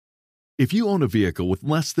If you own a vehicle with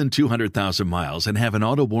less than 200,000 miles and have an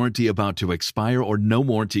auto warranty about to expire or no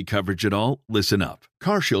warranty coverage at all, listen up.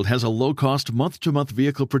 CarShield has a low-cost month-to-month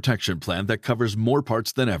vehicle protection plan that covers more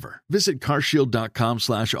parts than ever. Visit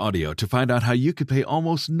carshield.com/audio to find out how you could pay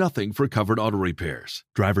almost nothing for covered auto repairs.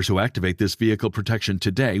 Drivers who activate this vehicle protection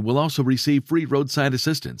today will also receive free roadside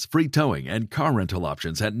assistance, free towing, and car rental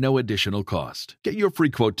options at no additional cost. Get your free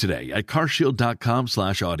quote today at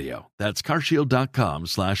carshield.com/audio. That's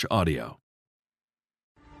carshield.com/audio.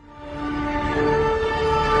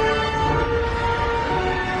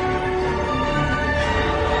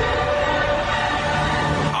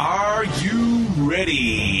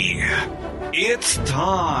 Ready. It's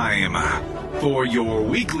time for your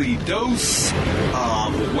weekly dose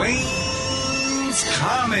of Wayne's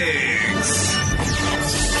Comics.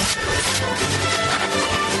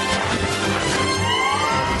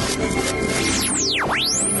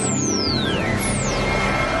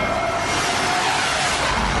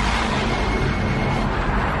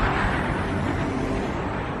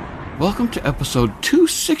 Welcome to episode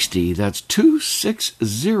 260, that's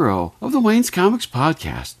 260, of the Wayne's Comics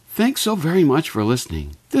podcast. Thanks so very much for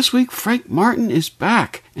listening. This week, Frank Martin is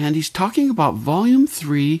back, and he's talking about Volume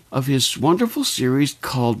 3 of his wonderful series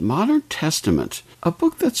called Modern Testament, a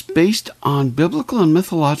book that's based on biblical and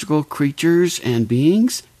mythological creatures and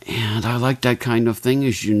beings. And I like that kind of thing,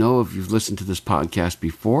 as you know if you've listened to this podcast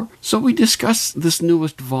before. So we discuss this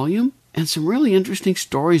newest volume and some really interesting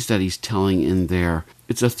stories that he's telling in there.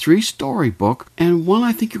 It's a 3-story book, and one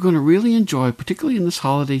I think you're going to really enjoy, particularly in this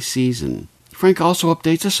holiday season. Frank also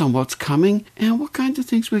updates us on what's coming and what kinds of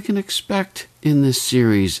things we can expect in this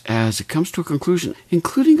series as it comes to a conclusion,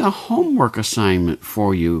 including a homework assignment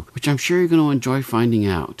for you, which I'm sure you're going to enjoy finding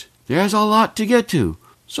out. There's a lot to get to,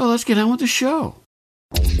 so let's get on with the show.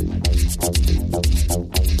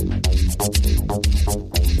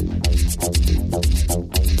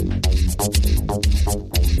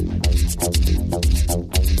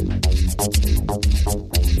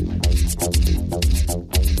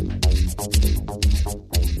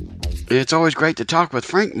 It's always great to talk with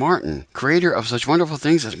Frank Martin, creator of such wonderful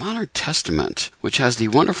things as Modern Testament, which has the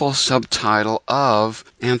wonderful subtitle of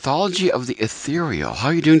Anthology of the Ethereal. How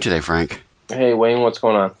are you doing today, Frank? Hey, Wayne, what's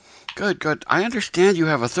going on? Good. I understand you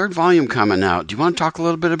have a 3rd volume coming out. Do you want to talk a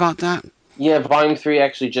little bit about that? Yeah, Volume 3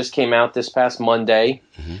 actually just came out this past Monday,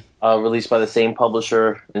 released by the same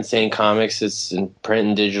publisher, Insane Comics. It's in print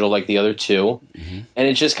and digital like the other two. And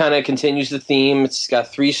it just kind of continues the theme. It's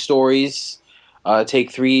got 3 stories.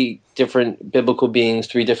 Take 3 different biblical beings,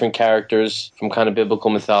 3 different characters from kind of biblical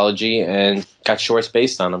mythology, and got shorts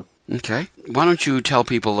based on them. Okay. Why don't you tell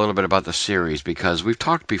people a little bit about the series, because we've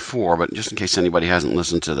talked before, but just in case anybody hasn't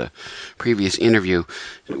listened to the previous interview,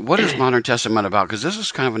 what is Modern Testament about? Because this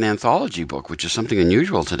is kind of an anthology book, which is something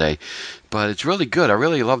unusual today, but it's really good. I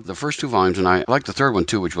really loved the first 2 volumes, and I like the 3rd one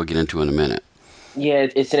too, which we'll get into in a minute. Yeah,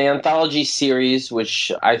 it's an anthology series,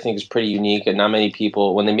 which I think is pretty unique, and not many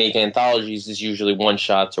people, when they make anthologies, it's usually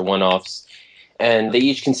one-shots or one-offs. And they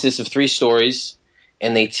each consist of 3 stories,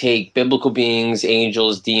 and they take biblical beings,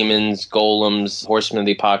 angels, demons, golems, horsemen of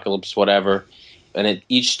the apocalypse, whatever, and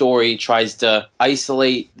each story tries to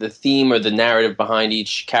isolate the theme or the narrative behind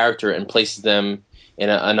each character and places them in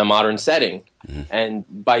a modern setting. And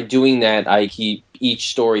by doing that, I keep each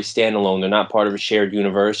story standalone. They're not part of a shared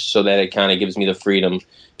universe, so that it kind of gives me the freedom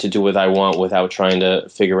to do what I want without trying to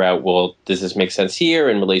figure out, well, does this make sense here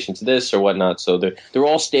in relation to this or whatnot? So they're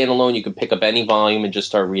all standalone. You can pick up any volume and just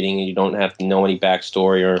start reading, and you don't have to know any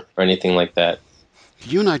backstory or anything like that.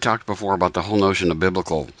 You and I talked before about the whole notion of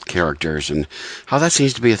biblical characters and how that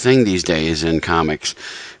seems to be a thing these days in comics.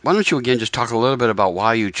 Why don't you again just talk a little bit about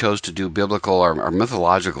why you chose to do biblical or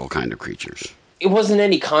mythological kind of creatures? It wasn't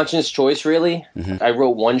any conscious choice, really. I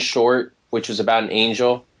wrote one short, which was about an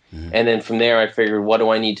angel. And then from there, I figured, what do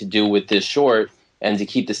I need to do with this short? And to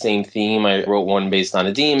keep the same theme, I wrote one based on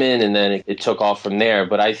a demon, and then it took off from there.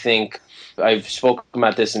 But I think I've spoken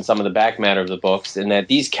about this in some of the back matter of the books, in that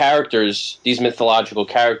these characters, these mythological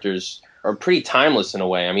characters, are pretty timeless in a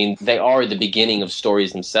way. I mean, they are the beginning of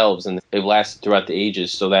stories themselves, and they've lasted throughout the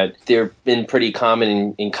ages, so that they've been pretty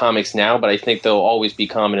common in comics now, but I think they'll always be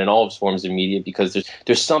common in all forms of media, because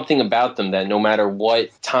there's something about them that no matter what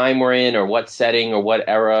time we're in or what setting or what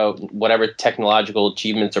era, whatever technological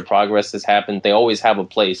achievements or progress has happened, they always have a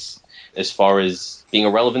place as far as being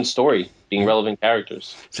a relevant story, being relevant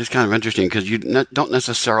characters. It's just kind of interesting because you don't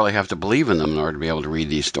necessarily have to believe in them in order to be able to read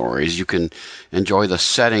these stories. You can enjoy the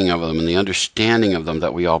setting of them and the understanding of them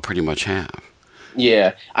that we all pretty much have.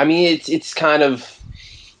 Yeah. I mean, it's kind of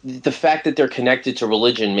the fact that they're connected to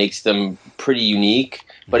religion makes them pretty unique.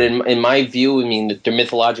 But in my view, I mean, they're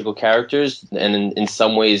mythological characters, and in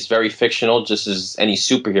some ways very fictional, just as any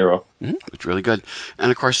superhero. It's really good. And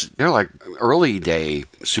of course, they're like early day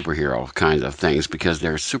superhero kind of things because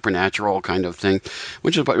they're supernatural kind of thing,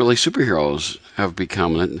 which is what really superheroes have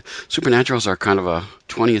become. And supernaturals are kind of a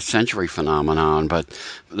 20th century phenomenon, but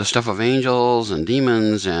the stuff of angels and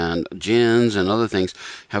demons and jinns and other things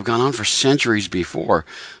have gone on for centuries before.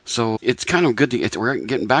 So it's kind of good we're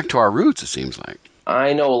getting back to our roots, it seems like.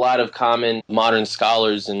 I know a lot of common modern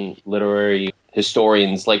scholars and literary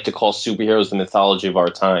historians like to call superheroes the mythology of our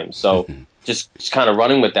time. So just kind of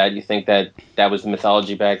running with that, you think that was the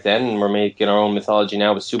mythology back then, and we're making our own mythology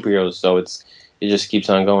now with superheroes. So it just keeps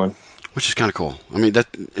on going. Which is kind of cool. I mean, that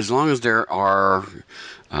as long as there are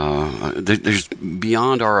there's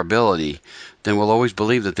beyond our ability, then we'll always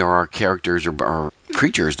believe that there are characters or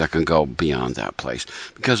creatures that can go beyond that place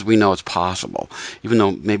because we know it's possible. Even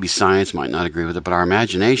though maybe science might not agree with it, but our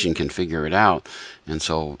imagination can figure it out, and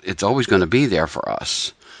so it's always going to be there for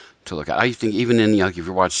us to look at. I think even in if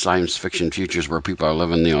you watch science fiction futures where people are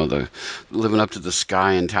living, living up to the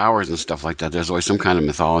sky and towers and stuff like that, there's always some kind of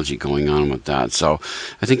mythology going on with that. So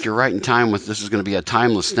I think you're right in time with this is going to be a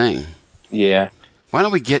timeless thing. Yeah. Why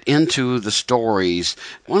don't we get into the stories?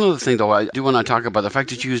 One other thing, though, I do want to talk about the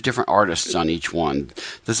fact that you use different artists on each one.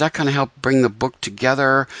 Does that kind of help bring the book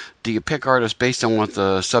together? Do you pick artists based on what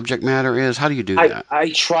the subject matter is? How do you do that?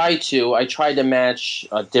 I try to match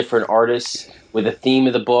different artists with a theme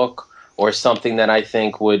of the book or something that I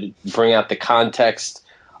think would bring out the context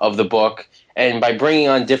of the book. And by bringing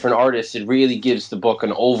on different artists, it really gives the book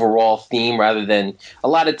an overall theme rather than a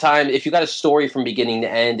lot of time. If you got a story from beginning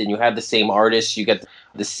to end and you have the same artist, you get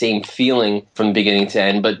the same feeling from beginning to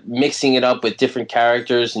end. But mixing it up with different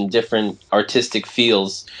characters and different artistic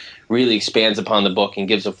feels really expands upon the book and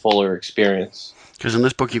gives a fuller experience. Because in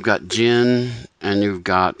this book, you've got Jinn and you've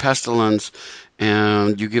got Pestilence,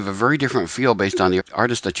 and you give a very different feel based on the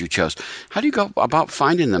artist that you chose. How do you go about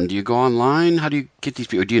finding them? Do you go online? How do you get these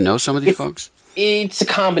people? Do you know some of these folks? It's a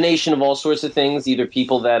combination of all sorts of things, either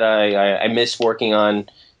people that I miss working on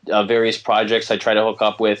various projects I try to hook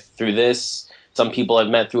up with through this. Some people I've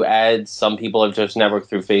met through ads. Some people I've just networked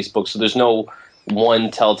through Facebook. So there's no one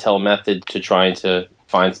telltale method to trying to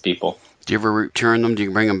find people. Do you ever return them? Do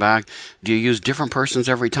you bring them back? Do you use different persons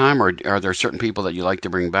every time, or are there certain people that you like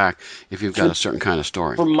to bring back if you've got a certain kind of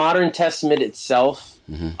story? For Modern Testament itself,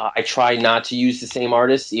 I try not to use the same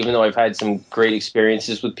artists, even though I've had some great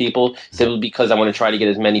experiences with people, simply because I want to try to get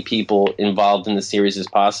as many people involved in the series as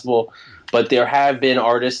possible. But there have been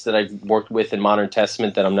artists that I've worked with in Modern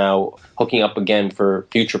Testament that I'm now hooking up again for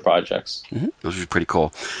future projects. Those are pretty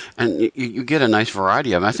cool. And you get a nice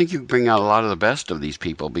variety of them. I think you bring out a lot of the best of these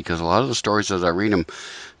people because a lot of the stories, as I read them,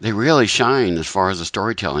 they really shine as far as the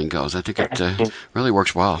storytelling goes. I think it really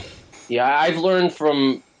works well. Yeah, I've learned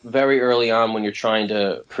from very early on when you're trying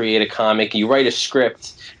to create a comic, you write a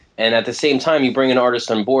script, and at the same time, you bring an artist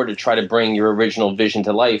on board to try to bring your original vision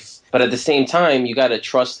to life. But at the same time, you got to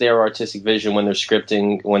trust their artistic vision when they're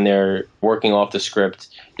scripting, when they're working off the script,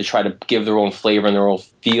 to try to give their own flavor and their own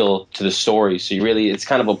feel to the story. So it's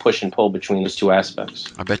kind of a push and pull between those two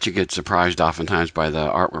aspects. I bet you get surprised oftentimes by the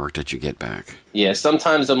artwork that you get back. Yeah,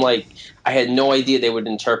 sometimes I'm like, I had no idea they would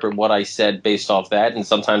interpret what I said based off that, and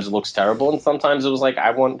sometimes it looks terrible, and sometimes it was like,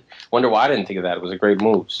 I wonder why I didn't think of that. It was a great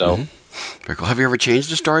move, so... Very cool. Have you ever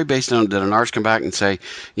changed a story based on, did an artist come back and say,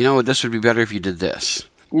 this would be better if you did this?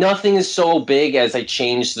 Nothing is so big as I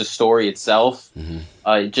changed the story itself.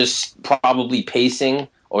 Just probably pacing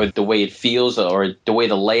or the way it feels or the way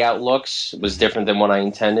the layout looks was different than what I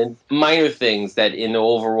intended. Minor things that in the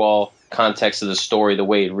overall context of the story, the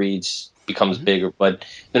way it reads becomes bigger, but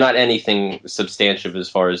they're not anything substantive as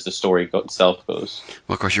far as the story itself goes.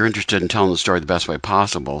 Well, of course, you're interested in telling the story the best way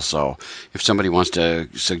possible, so if somebody wants to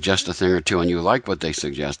suggest a thing or two and you like what they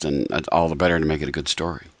suggest, then that's all the better to make it a good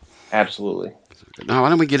story. Absolutely. Now, why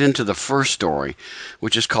don't we get into the first story,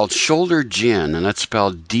 which is called Shoulder Jinn, and that's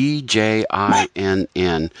spelled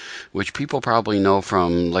D-J-I-N-N, which people probably know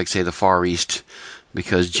from, like, say, the Far East,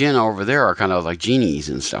 because jinn over there are kind of like genies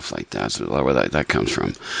and stuff like that. So where that comes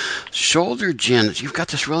from. Shoulder Jinn, you've got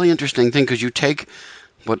this really interesting thing because you take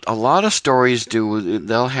what a lot of stories do.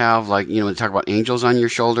 They'll have, like, they talk about angels on your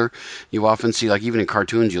shoulder. You often see, like, even in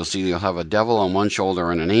cartoons, you'll have a devil on one shoulder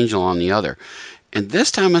and an angel on the other. And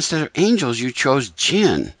this time, instead of angels, you chose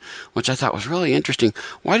jinn, which I thought was really interesting.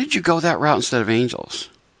 Why did you go that route instead of angels?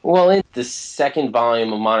 Well, in the second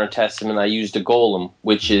volume of Modern Testament, I used a golem,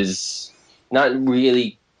 which is not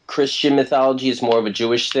really Christian mythology. It's more of a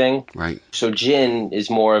Jewish thing. Right. So jinn is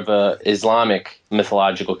more of a Islamic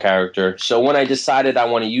mythological character. So when I decided I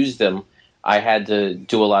want to use them, I had to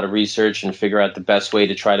do a lot of research and figure out the best way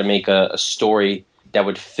to try to make a story that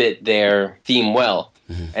would fit their theme well.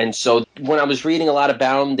 And so when I was reading a lot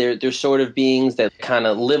about them, they're sort of beings that kind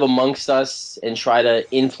of live amongst us and try to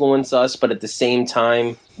influence us, but at the same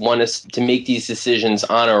time want us to make these decisions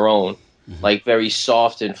on our own, like very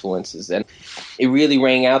soft influences. And it really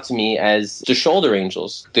rang out to me as the shoulder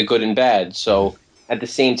angels, the good and bad. So at the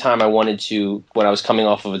same time, I wanted to, when I was coming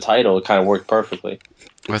off of a title, it kind of worked perfectly.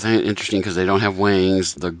 I think it's interesting because they don't have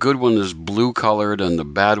wings. The good one is blue colored and the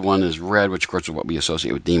bad one is red, which of course is what we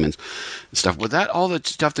associate with demons and stuff. Was that all the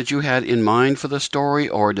stuff that you had in mind for the story,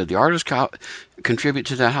 or did the artist contribute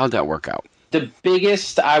to that? How did that work out? The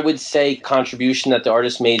biggest, I would say, contribution that the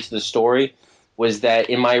artist made to the story was that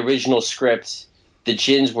in my original script, the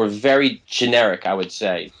djinns were very generic, I would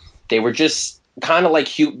say. They were just kind of like,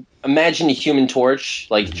 imagine a Human Torch,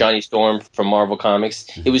 like Johnny Storm from Marvel Comics.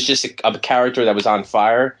 It was just a character that was on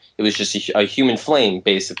fire. It was just a human flame,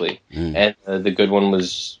 basically. And the good one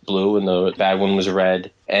was blue and the bad one was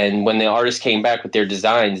red. And when the artists came back with their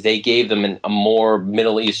designs, they gave them a more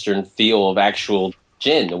Middle Eastern feel of actual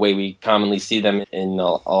jinn, the way we commonly see them in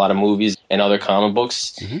a lot of movies and other comic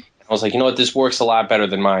books. I was like, you know what, this works a lot better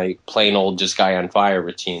than my plain old just guy on fire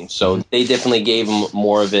routine. So they definitely gave him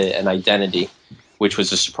more of an identity, which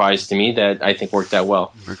was a surprise to me that I think worked out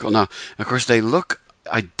well. Very cool. Now, of course, they look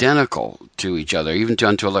identical to each other, even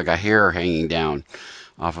down to like a hair hanging down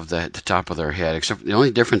off of the top of their head, except the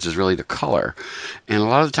only difference is really the color. And a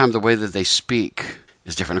lot of the time, the way that they speak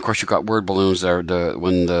is different. Of course, you've got word balloons that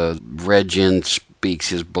when the red djinn speaks,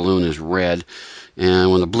 his balloon is red. And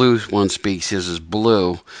when the blue one speaks, his is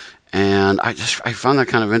blue. And I found that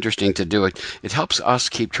kind of interesting to do it. It helps us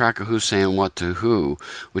keep track of who's saying what to who,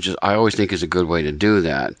 which is I always think is a good way to do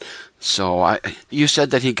that. So you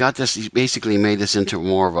said that he basically made this into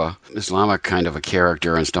more of a Islamic kind of a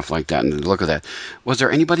character and stuff like that. And the look of that. Was there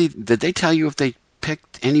anybody? Did they tell you if they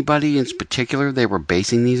picked anybody in particular they were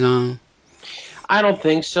basing these on? I don't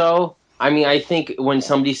think so. I mean, I think when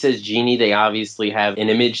somebody says genie, they obviously have an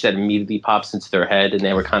image that immediately pops into their head, and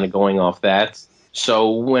they were kind of going off that.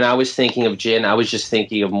 So when I was thinking of jinn, I was just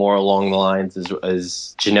thinking of more along the lines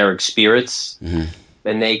as generic spirits.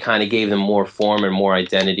 And they kind of gave them more form and more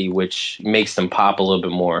identity, which makes them pop a little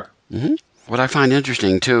bit more. What I find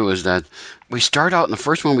interesting, too, is that we start out, and the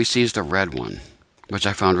first one we see is the red one, which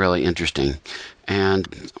I found really interesting.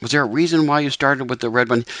 And was there a reason why you started with the red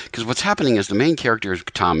one? Because what's happening is the main character is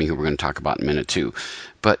Tommy, who we're going to talk about in a minute, too.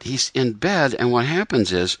 But he's in bed, and what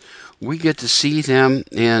happens is we get to see them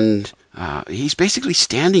in... he's basically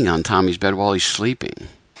standing on Tommy's bed while he's sleeping,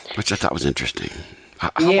 which I thought was interesting.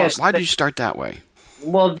 Why did you start that way?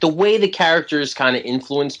 Well, the way the characters kind of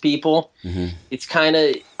influence people, it's kind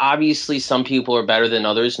of obviously some people are better than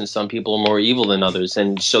others and some people are more evil than others.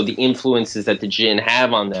 And so the influences that the jinn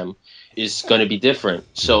have on them is going to be different.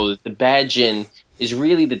 So the bad jinn is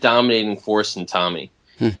really the dominating force in Tommy.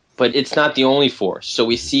 But it's not the only force. So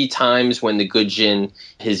we see times when the good jinn,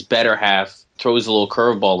 his better half, throws a little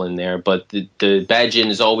curveball in there, but the bad jinn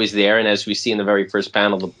is always there, and as we see in the very first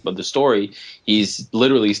panel of the story, he's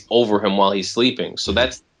literally over him while he's sleeping. So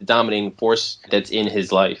that's the dominating force that's in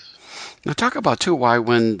his life. Now talk about, too, why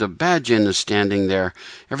when the bad jinn is standing there,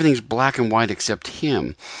 everything's black and white except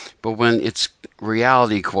him, but when it's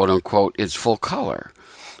reality, quote-unquote, it's full color.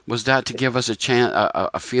 Was that to give us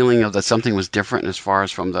a feeling of that something was different as far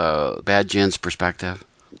as from the bad jinn's perspective?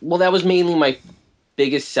 Well, that was mainly my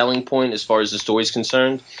biggest selling point as far as the story is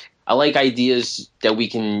concerned. I like ideas that we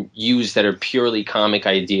can use that are purely comic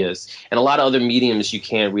ideas. And a lot of other mediums, you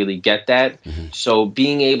can't really get that. So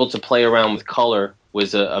being able to play around with color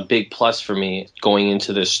was a big plus for me going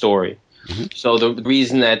into this story. So the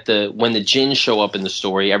reason that when the jinn show up in the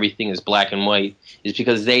story, everything is black and white, is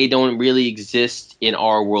because they don't really exist in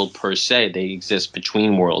our world per se. They exist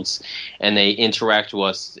between worlds, and they interact with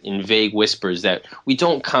us in vague whispers that we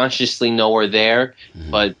don't consciously know are there,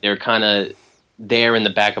 but they're kind of there in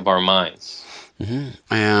the back of our minds.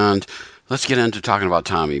 And let's get into talking about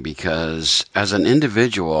Tommy, because as an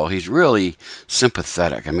individual, he's really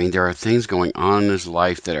sympathetic. I mean, there are things going on in his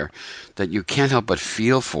life that you can't help but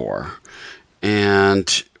feel for.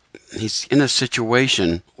 And he's in a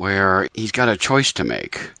situation where he's got a choice to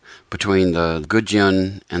make between the good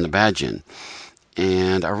jinn and the bad jinn.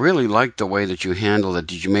 And I really liked the way that you handled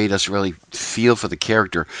it. You made us really feel for the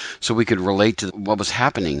character so we could relate to what was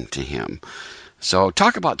happening to him. So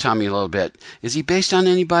talk about Tommy a little bit. Is he based on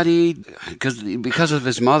anybody? Because of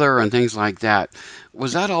his mother and things like that.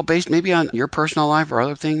 Was that all based maybe on your personal life or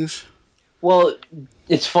other things? Well,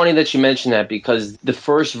 It's funny that you mentioned that because the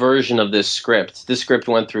first version of this script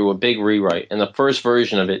went through a big rewrite. And the first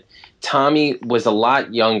version of it, Tommy was a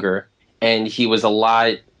lot younger and he was a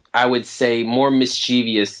lot, I would say, more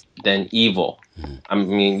mischievous than evil. I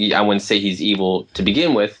mean, I wouldn't say he's evil to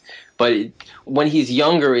begin with, but when he's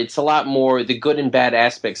younger, it's a lot more, the good and bad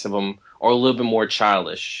aspects of him are a little bit more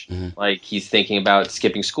childish. Like he's thinking about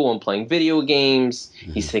skipping school and playing video games.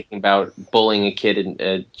 He's thinking about bullying a kid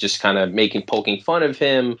and just kind of poking fun of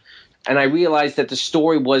him. And I realized that the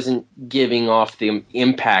story wasn't giving off the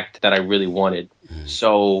impact that I really wanted.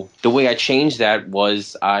 So the way I changed that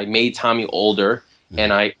was I made Tommy older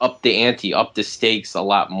and I upped the ante, upped the stakes a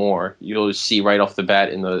lot more. You'll see right off the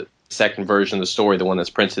bat in the second version of the story, the one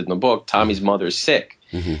that's printed in the book, Tommy's mother's sick.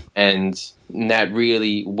 And that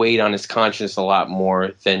really weighed on his conscience a lot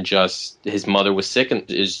more than just his mother was sick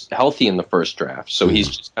and is healthy in the first draft. So he's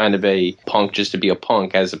just kind of a punk just to be a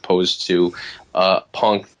punk, as opposed to a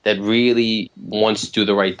punk that really wants to do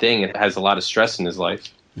the right thing and has a lot of stress in his life.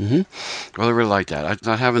 Well, I really like that. I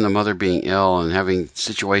thought having the mother being ill and having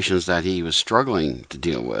situations that he was struggling to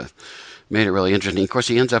deal with made it really interesting. Of course,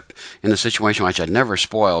 he ends up in a situation which I'd never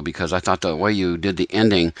spoil because I thought the way you did the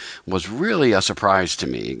ending was really a surprise to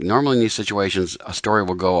me. Normally in these situations, a story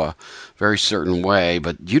will go a very certain way,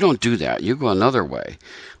 but you don't do that. You go another way,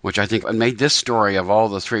 which I think made this story of all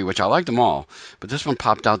the three, which I liked them all, but this one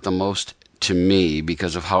popped out the most to me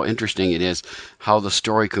because of how interesting it is. How the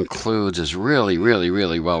story concludes is really, really,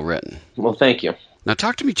 really well written. Well, thank you. Now,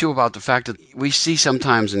 talk to me, too, about the fact that we see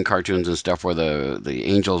sometimes in cartoons and stuff where the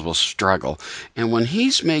angels will struggle. And when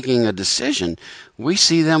he's making a decision, we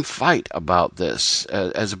see them fight about this,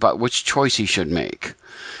 as about which choice he should make.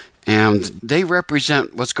 And they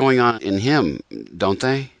represent what's going on in him, don't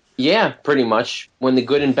they? Yeah, pretty much. When the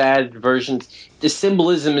good and bad versions, the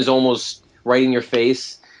symbolism is almost right in your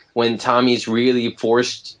face. When Tommy's really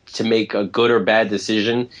forced to make a good or bad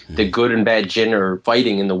decision, the good and bad Jinn are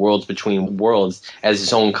fighting in the worlds between worlds as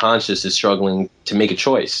his own conscience is struggling to make a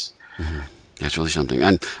choice. That's really something.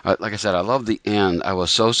 And like I said, I love the end. I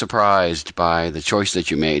was so surprised by the choice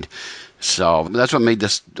that you made. So that's what made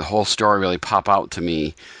this whole story really pop out to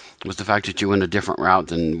me, was the fact that you went a different route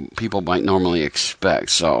than people might normally expect.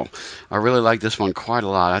 So I really like this one quite a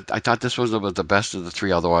lot. I thought this was the best of the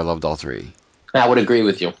three, although I loved all three. I would agree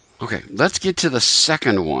with you. Okay, let's get to the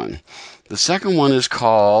second one. The second one is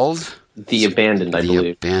called The Abandoned, I believe. The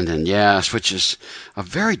Abandoned, yes, which is a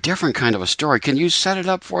very different kind of a story. Can you set it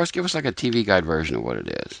up for us? Give us like a TV guide version of what it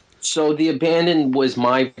is. So The Abandoned was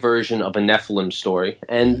my version of a Nephilim story.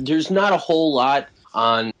 And there's not a whole lot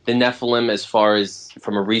on the Nephilim as far as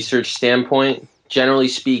from a research standpoint. Generally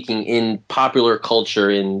speaking, in popular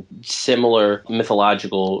culture, in similar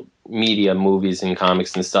mythological media, movies and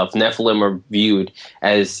comics and stuff, Nephilim are viewed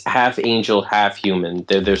as half angel, half human.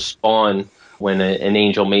 They're spawn when an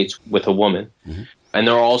angel mates with a woman. And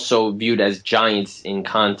they're also viewed as giants in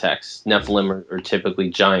context. Nephilim are typically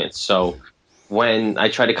giants. So when I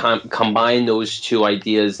try to combine those two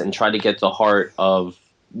ideas and try to get the heart of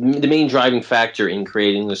the main driving factor in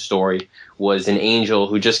creating the story was an angel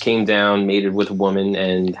who just came down, mated with a woman,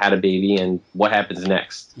 and had a baby, and what happens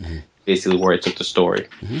next. Basically where I took the story.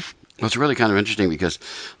 Well, it's really kind of interesting because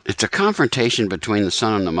it's a confrontation between the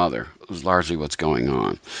son and the mother is largely what's going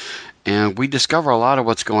on. And we discover a lot of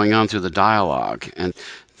what's going on through the dialogue. And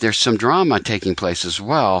there's some drama taking place as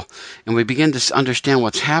well. And we begin to understand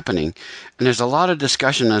what's happening. And there's a lot of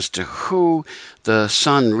discussion as to who the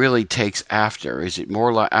son really takes after. Is it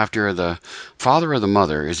more after the father or the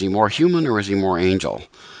mother? Is he more human or is he more angel?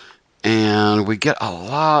 And we get a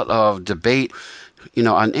lot of debate. You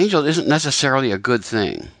know, an angel isn't necessarily a good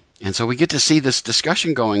thing. And so we get to see this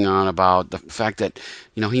discussion going on about the fact that,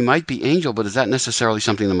 you know, he might be angel, but is that necessarily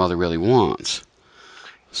something the mother really wants?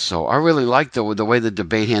 So I really like the way the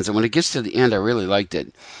debate hands. And when it gets to the end, I really liked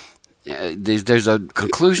it. There's a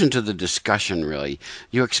conclusion to the discussion, really.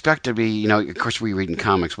 You expect to be, you know, of course we read in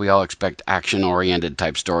comics, we all expect action-oriented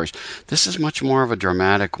type stories. This is much more of a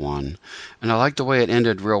dramatic one. And I like the way it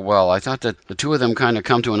ended real well. I thought that the two of them kind of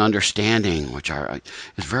come to an understanding, which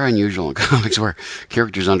is very unusual in comics where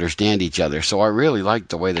characters understand each other. So I really liked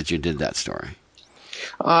the way that you did that story.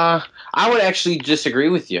 I would actually disagree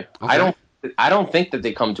with you. Okay. I don't think that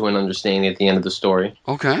they come to an understanding at the end of the story.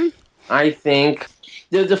 Okay. I think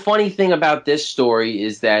the funny thing about this story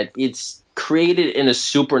is that it's created in a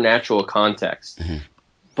supernatural context.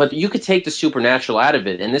 But you could take the supernatural out of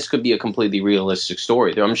it, and this could be a completely realistic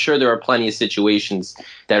story. I'm sure there are plenty of situations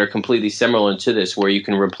that are completely similar to this where you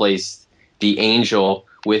can replace the angel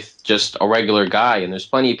with just a regular guy. And there's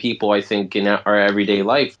plenty of people, I think, in our everyday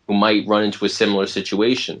life who might run into a similar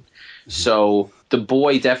situation. So the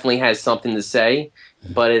boy definitely has something to say,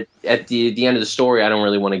 but at the end of the story, I don't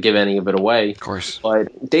really want to give any of it away. Of course. But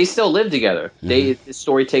they still live together. The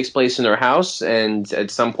story takes place in their house, and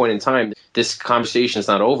at some point in time, this conversation is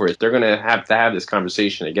not over. They're going to have this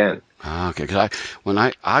conversation again. Okay, because when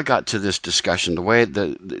I got to this discussion, the way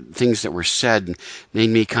the things that were said made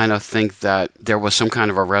me kind of think that there was some kind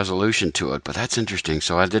of a resolution to it. But that's interesting.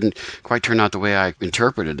 So I didn't quite turn out the way I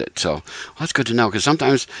interpreted it. So that's good to know, because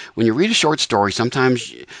sometimes when you read a short story,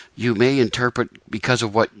 sometimes you may interpret because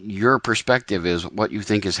of what your perspective is, what you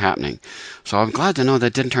think is happening. So I'm glad to know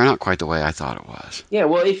that didn't turn out quite the way I thought it was. Yeah,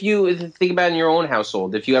 well, if you think about it in your own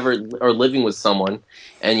household, if you ever are living with someone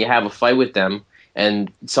and you have a fight with them,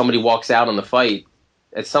 and somebody walks out on the fight,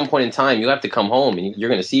 at some point in time, you have to come home and you're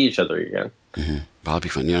going to see each other again. Mm-hmm. Well, that'd be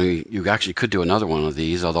fun. You actually could do another one of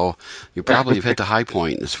these, although you probably have hit the high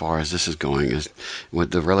point as far as this is going, is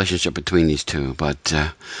with the relationship between these two. But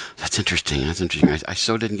that's interesting. I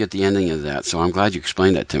so didn't get the ending of that, so I'm glad you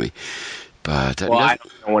explained that to me. But I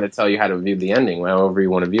don't want to tell you how to view the ending. However you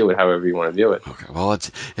want to view it, however you want to view it. Okay. Well,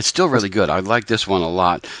 it's still really good. I like this one a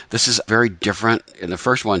lot. This is very different. In the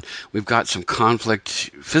first one, we've got some conflict,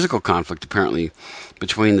 physical conflict, apparently,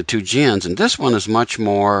 between the two Jins, and this one is much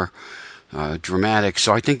more dramatic.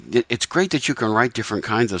 So I think it's great that you can write different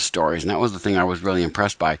kinds of stories, and that was the thing I was really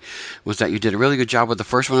impressed by, was that you did a really good job with the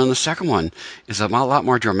first one, and the second one is a lot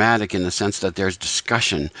more dramatic in the sense that there's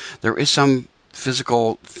discussion. There is some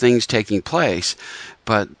physical things taking place,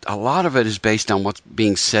 but a lot of it is based on what's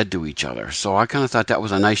being said to each other. So I kind of thought that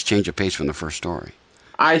was a nice change of pace from the first story.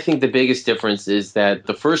 I think the biggest difference is that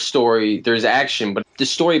the first story, there's action, but the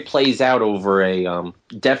story plays out over a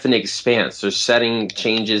definite expanse. There's setting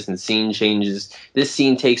changes and scene changes. This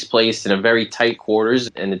scene takes place in a very tight quarters,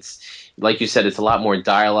 and it's, like you said, it's a lot more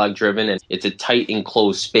dialogue driven, and it's a tight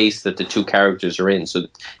enclosed space that the two characters are in. So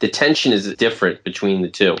the tension is different between the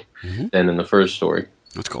two than in the first story.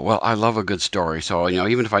 That's cool. Well, I love a good story. So,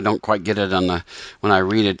 even if I don't quite get it when I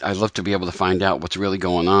read it, I love to be able to find out what's really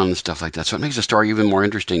going on and stuff like that. So it makes the story even more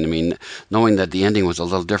interesting to me, knowing that the ending was a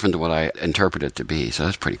little different than what I interpreted it to be. So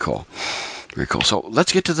that's pretty cool. Very cool. So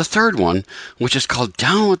let's get to the third one, which is called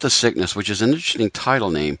Down with the Sickness, which is an interesting title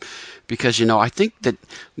name because, I think that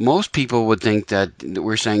most people would think that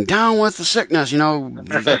we're saying down with the sickness,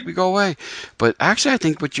 we go away. But actually, I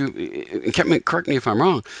think correct me if I'm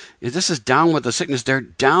wrong, is this is down with the sickness. They're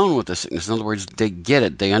down with the sickness. In other words, they get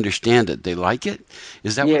it. They understand it. They like it.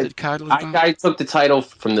 Is that what the title is about? I took the title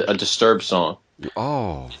from a Disturbed song.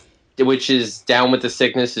 Oh. Which is Down with the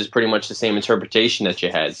Sickness is pretty much the same interpretation that you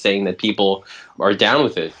had, saying that people are down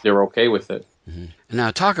with it. They're okay with it. Mm-hmm. Now,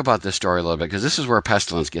 talk about this story a little bit, because this is where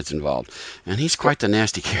Pestilence gets involved. And he's quite the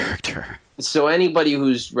nasty character. So anybody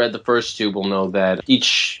who's read the first two will know that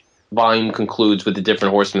each volume concludes with the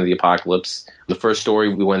different horsemen of the apocalypse. The first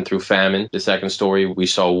story, we went through famine. The second story, we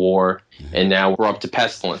saw war. And now we're up to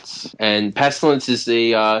Pestilence. And Pestilence is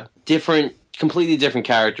completely different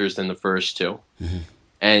characters than the first two. Mm-hmm.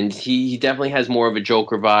 And he definitely has more of a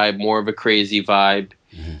Joker vibe, more of a crazy vibe.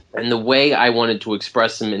 Mm-hmm. And the way I wanted to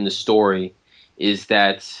express him in the story is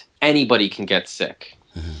that anybody can get sick.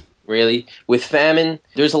 Mm-hmm. Really. With famine,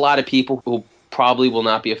 there's a lot of people who probably will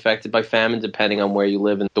not be affected by famine, depending on where you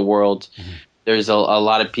live in the world. Mm-hmm. There's a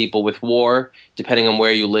lot of people with war. Depending on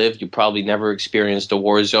where you live, you probably never experienced a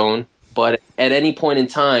war zone. But at any point in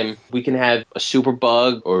time, we can have a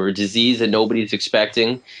superbug or a disease that nobody's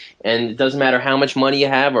expecting. And it doesn't matter how much money you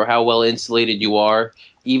have or how well insulated you are.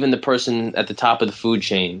 Even the person at the top of the food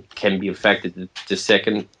chain can be affected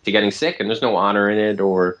to getting sick. And there's no honor in it,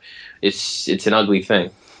 or it's an ugly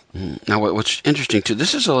thing. Now, what's interesting, too,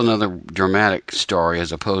 this is another dramatic story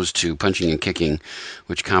as opposed to punching and kicking,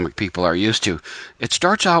 which comic people are used to. It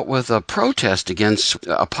starts out with a protest against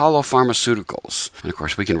Apollo Pharmaceuticals. And, of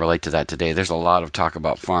course, we can relate to that today. There's a lot of talk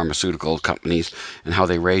about pharmaceutical companies and how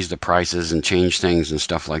they raise the prices and change things and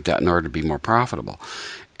stuff like that in order to be more profitable.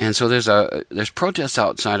 And so there's protests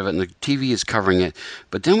outside of it, and the TV is covering it.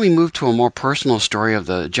 But then we move to a more personal story of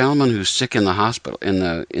the gentleman who's sick in the hospital, in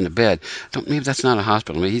the bed. Maybe that's not a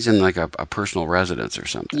hospital. Maybe he's in like a personal residence or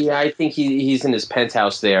something. Yeah, I think he's in his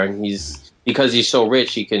penthouse there, and because he's so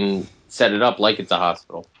rich, he can set it up like it's a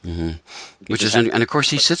hospital. Mm-hmm. And of course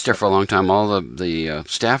he sits there for a long time. All the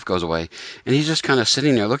staff goes away, and he's just kind of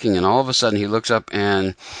sitting there looking. And all of a sudden he looks up,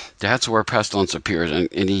 and that's where Pestilence appears. And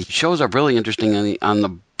he shows up really interesting on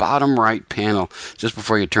the bottom right panel just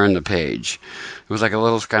before you turn the page. It was like a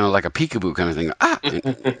little kind of like a peekaboo kind of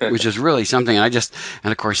thing, which is really something. And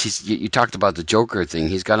of course you talked about the Joker thing.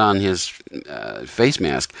 He's got on his face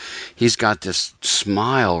mask. He's got this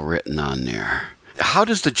smile written on there. how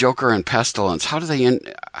does the Joker and Pestilence, how does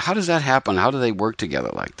that happen? How do they work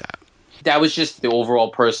together like that? That was just the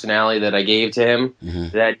overall personality that I gave to him,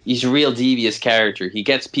 that he's a real devious character. He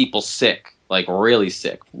gets people sick, like really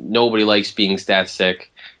sick. Nobody likes being that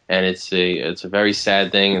sick, and it's a very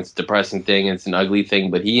sad thing, it's a depressing thing, it's an ugly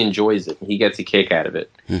thing, but he enjoys it. He gets a kick out of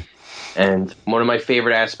it. And one of my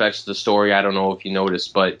favorite aspects of the story, I don't know if you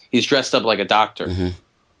noticed, but he's dressed up like a doctor.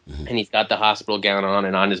 And he's got the hospital gown on,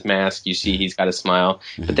 and on his mask, you see he's got a smile.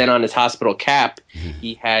 But then on his hospital cap,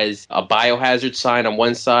 he has a biohazard sign on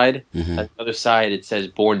one side. On the other side, it says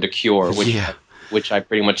 "Born to Cure," which I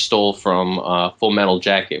pretty much stole from Full Metal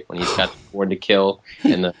Jacket when he's got the "Born to Kill"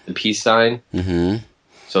 and the peace sign.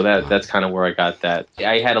 So that's kind of where I got that.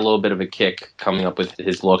 I had a little bit of a kick coming up with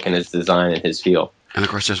his look and his design and his feel. And, of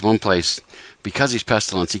course, there's one place, because he's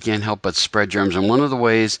Pestilence, he can't help but spread germs. And one of the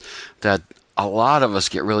ways that a lot of us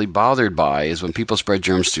get really bothered by is when people spread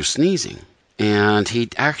germs through sneezing. And he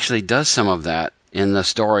actually does some of that in the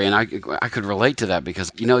story. And I could relate to that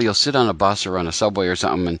because, you'll sit on a bus or on a subway or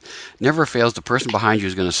something, and never fails the person behind you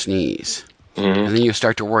is going to sneeze. And then you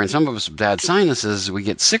start to worry. And some of us with bad sinuses, we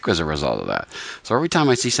get sick as a result of that. So every time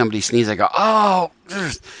I see somebody sneeze, I go, oh!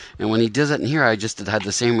 And when he does it in here, I just had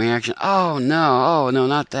the same reaction. Oh, no,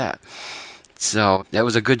 not that. So that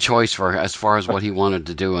was a good choice for as far as what he wanted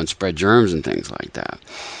to do and spread germs and things like that.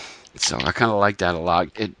 So I kind of like that a lot.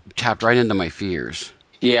 It tapped right into my fears.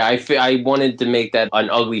 Yeah, I wanted to make that an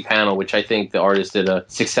ugly panel, which I think the artist did a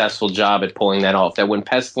successful job at pulling that off. That when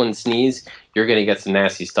Pestilence sneeze, you're going to get some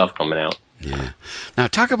nasty stuff coming out. Yeah. Now,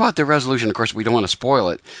 talk about the resolution. Of course, we don't want to spoil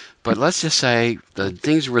it, but let's just say the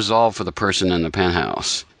things resolve for the person in the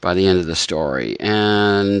penthouse by the end of the story.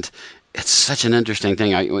 And it's such an interesting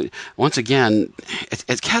thing. Once again,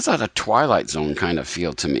 it has a Twilight Zone kind of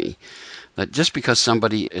feel to me. That just because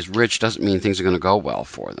somebody is rich doesn't mean things are going to go well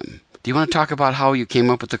for them. Do you want to talk about how you came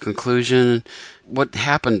up with the conclusion? What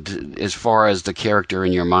happened as far as the character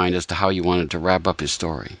in your mind as to how you wanted to wrap up his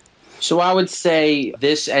story? So I would say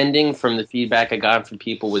this ending, from the feedback I got from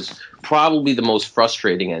people, was probably the most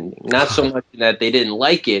frustrating ending. Not so much that they didn't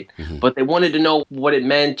like it, but they wanted to know what it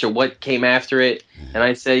meant or what came after it. And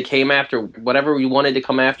I said, came after whatever we wanted to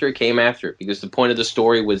come after, it came after it. Because the point of the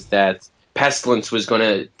story was that Pestilence was going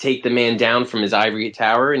to take the man down from his ivory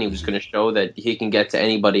tower, and he was going to show that he can get to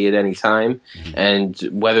anybody at any time. And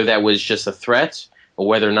whether that was just a threat or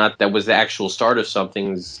whether or not that was the actual start of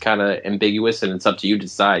something is kind of ambiguous, and it's up to you to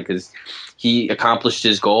decide, because he accomplished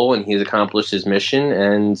his goal and he's accomplished his mission,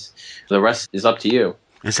 and the rest is up to you.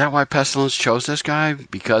 Is that why Pestilence chose this guy?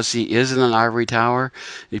 Because he is in an ivory tower?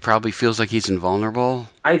 He probably feels like he's invulnerable?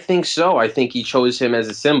 I think so. I think he chose him as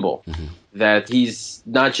a symbol. That he's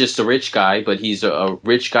not just a rich guy, but he's a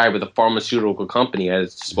rich guy with a pharmaceutical company at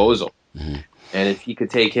his disposal. And if he could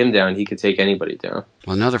take him down, he could take anybody down.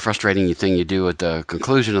 Well, another frustrating thing you do at the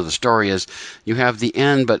conclusion of the story is you have the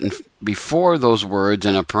end, but before those words,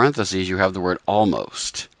 in a parenthesis, you have the word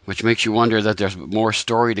almost, which makes you wonder that there's more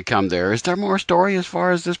story to come there. Is there more story as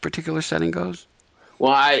far as this particular setting goes?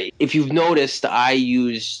 Well, if you've noticed, I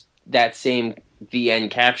use that same the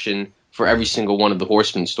end caption for every single one of the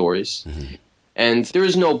Horseman stories. And there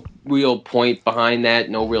is no real point behind that,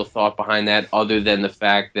 no real thought behind that, other than the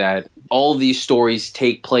fact that all these stories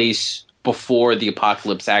take place before the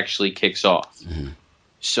apocalypse actually kicks off.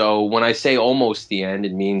 So when I say almost the end,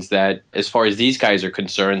 it means that as far as these guys are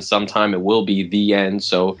concerned, sometime it will be the end,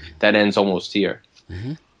 so that ends almost here.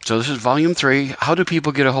 So this is Volume 3. How do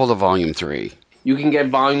people get a hold of Volume 3? You can get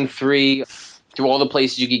Volume 3 through all the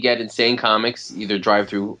places you could get Insane Comics, either Drive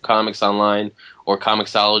Through Comics Online or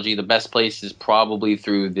Comixology. The best place is probably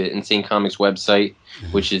through the Insane Comics website,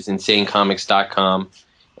 which is insanecomics.com.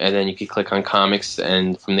 And then you can click on comics,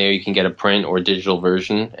 and from there you can get a print or digital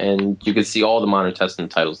version, and you can see all the Modern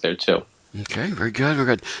Testament titles there too. Okay, very good, very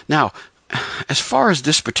good. Now, as far as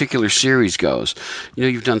this particular series goes,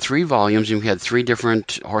 you've done 3 volumes, and you've had 3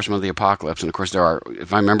 different Horsemen of the Apocalypse, and of course there are,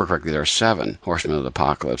 if I remember correctly, there are 7 Horsemen of the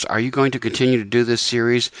Apocalypse. Are you going to continue to do this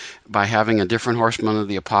series by having a different Horseman of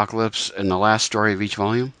the Apocalypse in the last story of each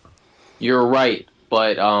volume? You're right,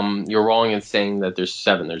 but you're wrong in saying that there's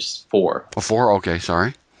 7. There's 4. Oh, 4? Okay,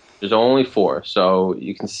 sorry. There's only 4, so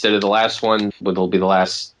you consider the last one, but it'll be the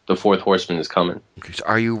 4th Horseman is coming. Okay, so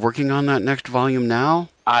are you working on that next volume now?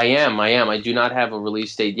 I am. I do not have a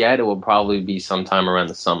release date yet. It will probably be sometime around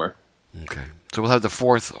the summer. Okay. So we'll have the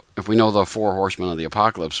 4th, if we know the 4 Horsemen of the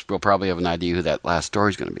Apocalypse, we'll probably have an idea who that last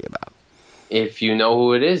story is going to be about. If you know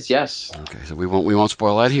who it is, yes. Okay, so we won't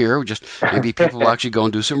spoil that here. Just maybe people will actually go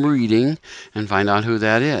and do some reading and find out who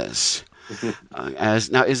that is.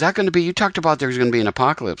 Now, is that going to be? You talked about there's going to be an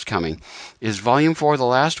apocalypse coming. Is Volume 4 the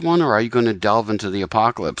last one, or are you going to delve into the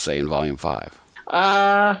apocalypse, say, in Volume 5?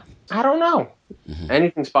 I don't know.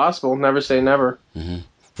 Anything's possible. Never say never.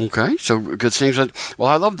 Okay, so good things. Well,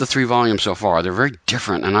 I love the 3 volumes so far. They're very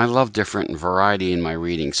different, and I love different and variety in my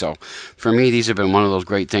reading. So for me, these have been one of those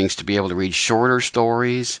great things to be able to read shorter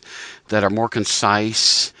stories that are more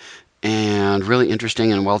concise and really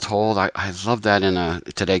interesting and well told. I love that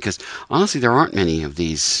today, because honestly, there aren't many of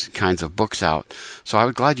these kinds of books out. So I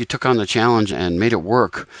was glad you took on the challenge and made it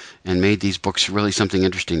work and made these books really something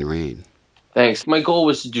interesting to read. Thanks. My goal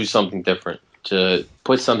was to do something different, to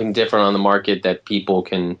put something different on the market that people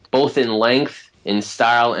can, both in length, in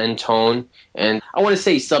style, and tone. And I want to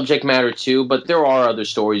say subject matter too, but there are other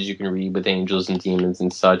stories you can read with angels and demons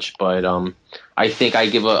and such. But I think I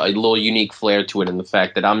give a little unique flair to it in the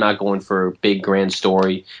fact that I'm not going for a big grand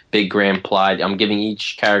story, big grand plot. I'm giving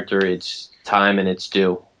each character its time and its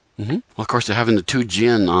due. Well, of course, having the 2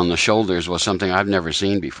 jinn on the shoulders was something I've never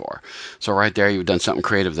seen before. So right there, you've done something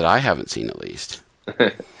creative that I haven't seen, at least.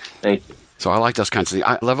 Thank you. So I like those kinds of things.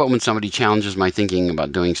 I love it when somebody challenges my thinking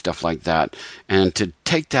about doing stuff like that. And to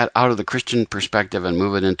take that out of the Christian perspective and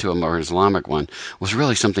move it into a more Islamic one was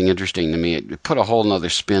really something interesting to me. It put a whole nother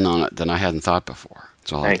spin on it than I hadn't thought before.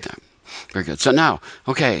 So I like that. Very good. So now,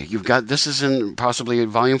 okay, you've got, this is in, possibly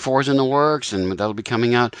Volume 4 is in the works, and that'll be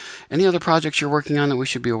coming out. Any other projects you're working on that we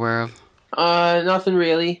should be aware of? Nothing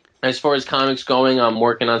really. As far as comics going, I'm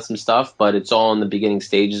working on some stuff, but it's all in the beginning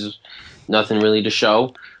stages. Nothing really to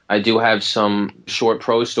show. I do have some short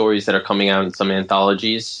prose stories that are coming out in some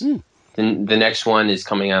anthologies. The next one is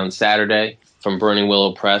coming out on Saturday from Burning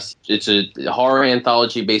Willow Press. It's a horror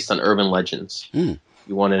anthology based on urban legends. You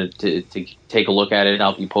wanted to take a look at it,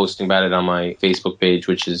 I'll be posting about it on my Facebook page,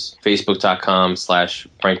 which is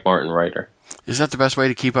facebook.com/FrankMartinWriter. Is that the best way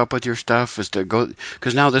to keep up with your stuff? Is to go,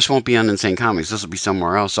 because now this won't be on Insane Comics. This will be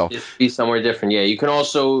somewhere else. So it'll be somewhere different. Yeah, you could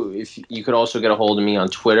also get a hold of me on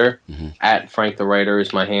Twitter at Frank the Writer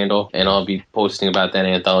is my handle, and I'll be posting about that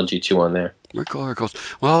anthology too on there. Very cool, very cool.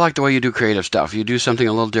 Well, I like the way you do creative stuff. You do something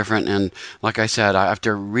a little different, and like I said,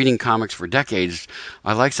 after reading comics for decades,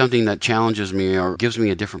 I like something that challenges me or gives me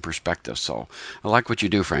a different perspective. So I like what you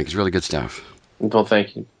do, Frank. It's really good stuff. Well,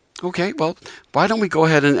 thank you. Okay, well, why don't we go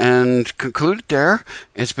ahead and conclude it there.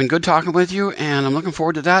 It's been good talking with you, and I'm looking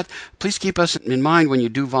forward to that. Please keep us in mind when you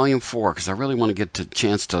do Volume 4, because I really want to get a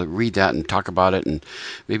chance to read that and talk about it, and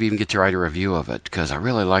maybe even get to write a review of it, because I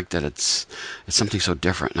really like that it's something so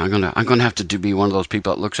different. And I'm gonna have to be one of those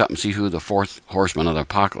people that looks up and see who the 4th horseman of the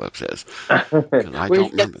apocalypse is. I don't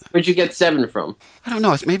remember that. Where'd you get 7 from? I don't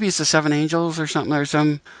know. Maybe it's the 7 angels or something, or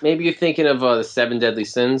some. Maybe you're thinking of the 7 deadly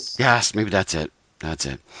sins. Yes, maybe that's it. That's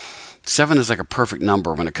it. 7 is like a perfect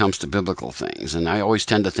number when it comes to biblical things, and I always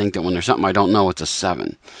tend to think that when there's something I don't know, it's a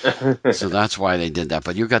 7. So that's why they did that.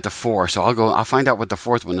 But you got the 4, so I'll find out what the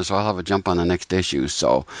 4th one is, so I'll have a jump on the next issue.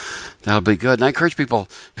 So that'll be good. And I encourage people,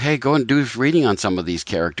 hey, go and do reading on some of these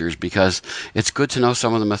characters, because it's good to know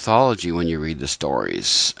some of the mythology when you read the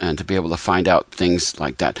stories and to be able to find out things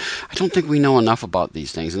like that. I don't think we know enough about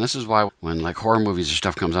these things, and this is why when like horror movies or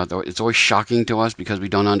stuff comes out, though, it's always shocking to us because we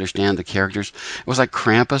don't understand the characters. It was like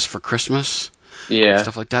Krampus for Christmas. Yeah.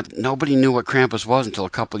 Stuff like that. Nobody knew what Krampus was until a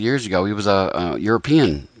couple of years ago. He was a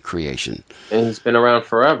European creation. And he's been around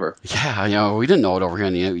forever. Yeah, we didn't know it over here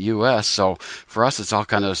in the U.S., so for us it's all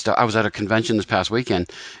kind of stuff. I was at a convention this past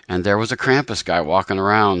weekend, and there was a Krampus guy walking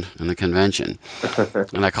around in the convention.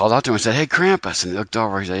 And I called out to him and said, "Hey, Krampus." And he looked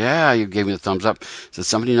over, he said, "Yeah," he gave me the thumbs up. He said,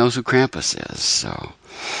 "Somebody knows who Krampus is." So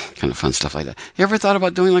kind of fun stuff like that. You ever thought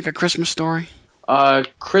about doing like a Christmas story?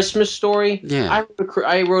 Christmas story? Yeah.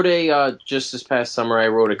 I wrote just this past summer, I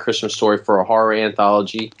wrote a Christmas story for a horror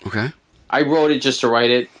anthology. Okay. I wrote it just to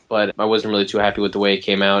write it, but I wasn't really too happy with the way it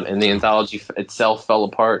came out, and the anthology itself fell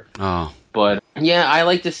apart. Oh. But, yeah, I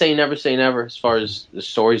like to say never as far as the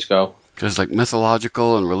stories go. Because like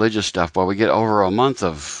mythological and religious stuff, well, we get over a month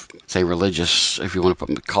of, say, religious, if you want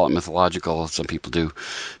to call it mythological, some people do.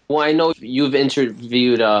 Well, I know you've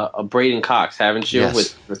interviewed Braden Cox, haven't you, yes.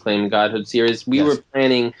 with Reclaiming Godhood series. We were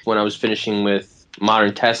planning, when I was finishing with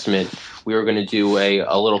Modern Testament, we were going to do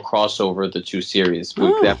a little crossover of the 2 series.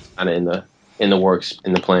 That's kind of in the works,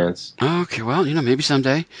 in the plans. Okay, well, maybe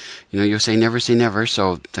someday. You'll say never,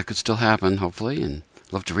 so that could still happen, hopefully, and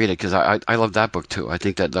love to read it, because I love that book, too. I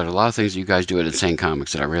think that there are a lot of things that you guys do at Insane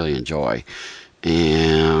Comics that I really enjoy.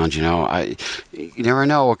 And, you never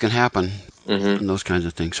know what can happen. And those kinds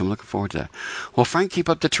of things. So I'm looking forward to that. Well, Frank, keep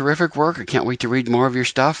up the terrific work. I can't wait to read more of your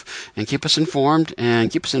stuff, and keep us informed,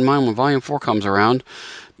 and keep us in mind when Volume 4 comes around.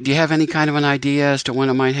 Do you have any kind of an idea as to when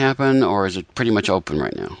it might happen, or is it pretty much open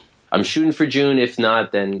right now? I'm shooting for June. If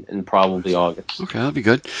not, then in probably August. Okay, that'll be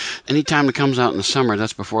good. Anytime it comes out in the summer,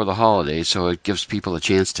 that's before the holidays, so it gives people a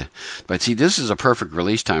chance to. But see, this is a perfect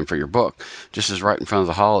release time for your book. Just as right in front of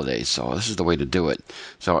the holidays, so this is the way to do it.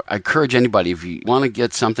 So I encourage anybody, if you want to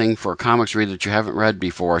get something for a comics reader that you haven't read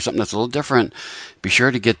before, something that's a little different, be sure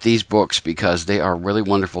to get these books because they are really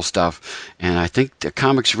wonderful stuff. And I think the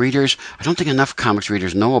comics readers, I don't think enough comics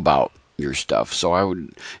readers know about your stuff. So I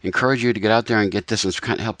would encourage you to get out there and get this and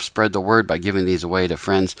kind of help spread the word by giving these away to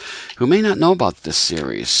friends who may not know about this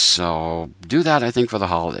series. So do that, I think, for the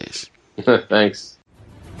holidays. Thanks.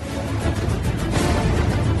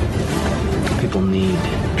 People need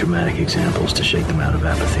dramatic examples to shake them out of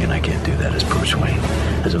apathy, and I can't do that as Bruce Wayne.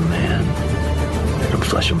 As a man, I'm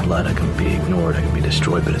flesh and blood. I can be ignored, I can be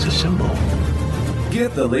destroyed, but as a symbol.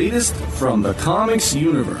 Get the latest from the comics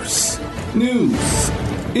universe. News,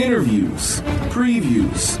 interviews,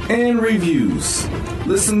 previews, and reviews.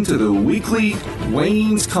 Listen to the weekly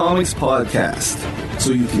Wayne's Comics podcast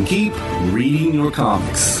so you can keep reading your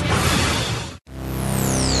comics.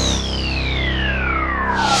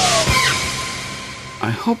 I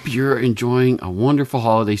hope you're enjoying a wonderful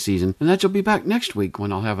holiday season and that you'll be back next week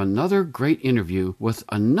when I'll have another great interview with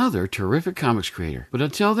another terrific comics creator. But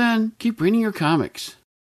until then, keep reading your comics.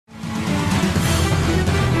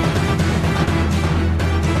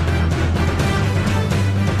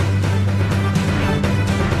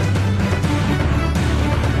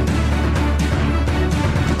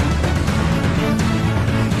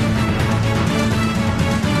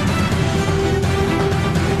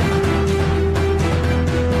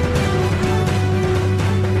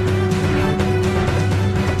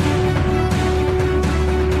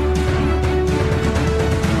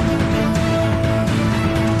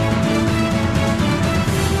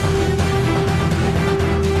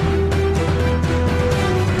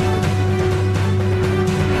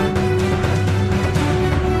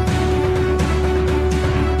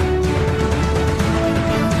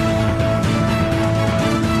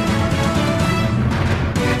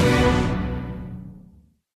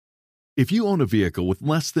 If you own a vehicle with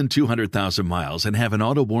less than 200,000 miles and have an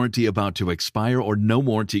auto warranty about to expire or no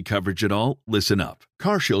warranty coverage at all, listen up.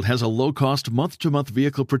 CarShield has a low-cost month-to-month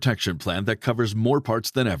vehicle protection plan that covers more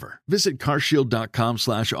parts than ever. Visit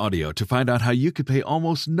carshield.com/audio to find out how you could pay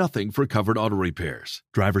almost nothing for covered auto repairs.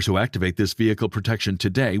 Drivers who activate this vehicle protection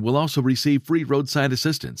today will also receive free roadside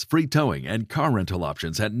assistance, free towing, and car rental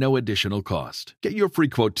options at no additional cost. Get your free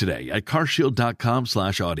quote today at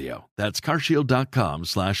carshield.com/audio. That's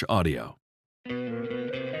carshield.com/audio.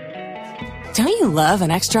 Don't you love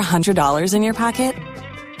an extra $100 in your pocket?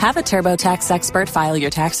 Have a TurboTax expert file your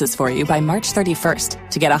taxes for you by March 31st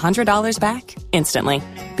to get $100 back instantly.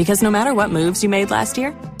 Because no matter what moves you made last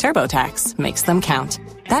year, TurboTax makes them count.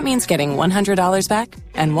 That means getting $100 back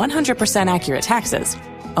and 100% accurate taxes,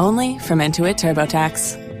 only from Intuit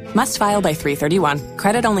TurboTax. Must file by 3/31.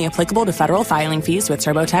 Credit only applicable to federal filing fees with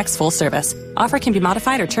TurboTax full service. Offer can be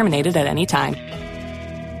modified or terminated at any time.